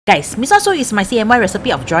Guys, MEESUA soup is my CMY recipe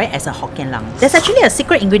of joy as a Hokkien lang. There's actually a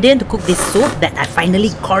secret ingredient to cook this soup that I finally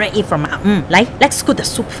correct it from my let's cook the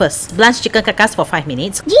soup first. Blanch chicken carcass for 5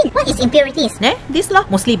 minutes. Gee, what is impurities? This lah,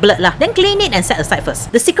 mostly blood lah. Then clean it and set aside first.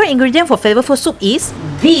 The secret ingredient for flavorful soup is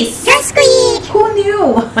this. Squid! Who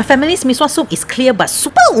knew? My family's MEESUA soup is clear but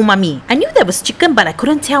super umami. I knew there was chicken but I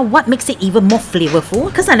couldn't tell what makes it even more flavorful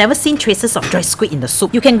because I never seen traces of dry squid in the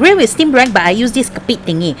soup. You can grill with steamed rack but I use this kapit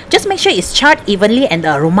thingy. Just make sure it's charred evenly and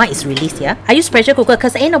the aroma is released here. I use pressure cooker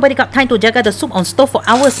because ain't nobody got time to jaga the soup on stove for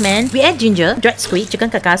hours, man. We add ginger, dried squid, chicken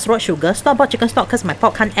carcass, raw sugar, store-bought chicken stock because my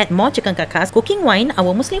pot can't add more chicken carcass, cooking wine,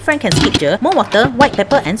 our Muslim friend can skip jer, more water, white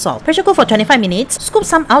pepper and salt. Pressure cook for 25 minutes. Scoop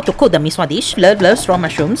some out to cook the MEESUA dish. Love raw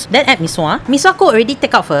mushrooms. Then add MEESUA. MEESUA cook already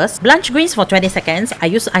take out first. Blanch greens for 20 seconds. I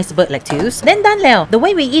use iceberg lettuce. Then done leo. The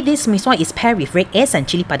way we eat this MEESUA is paired with red eggs and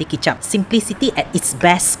chili padi kicap. Simplicity at its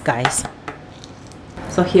best, guys.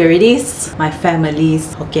 So here it is, my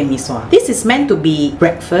family's Hokkien MEESUA. This is meant to be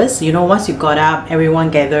breakfast. You know, once you got up,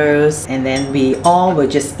 everyone gathers and then we all will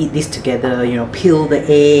just eat this together. You know, peel the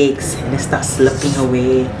eggs and then start slurping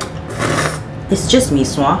away. It's just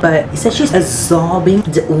MEESUA, but it's actually absorbing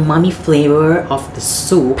the umami flavor of the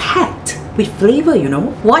soup, packed with flavor, you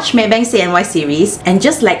know. Watch Maybank CNY series, and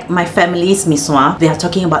just like my family's MEESUA, they are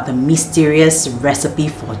talking about the mysterious recipe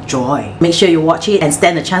for joy. Make sure you watch it and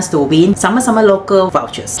stand a chance to win Sama Sama local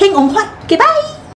vouchers. Heng on Huat. Okay, bye!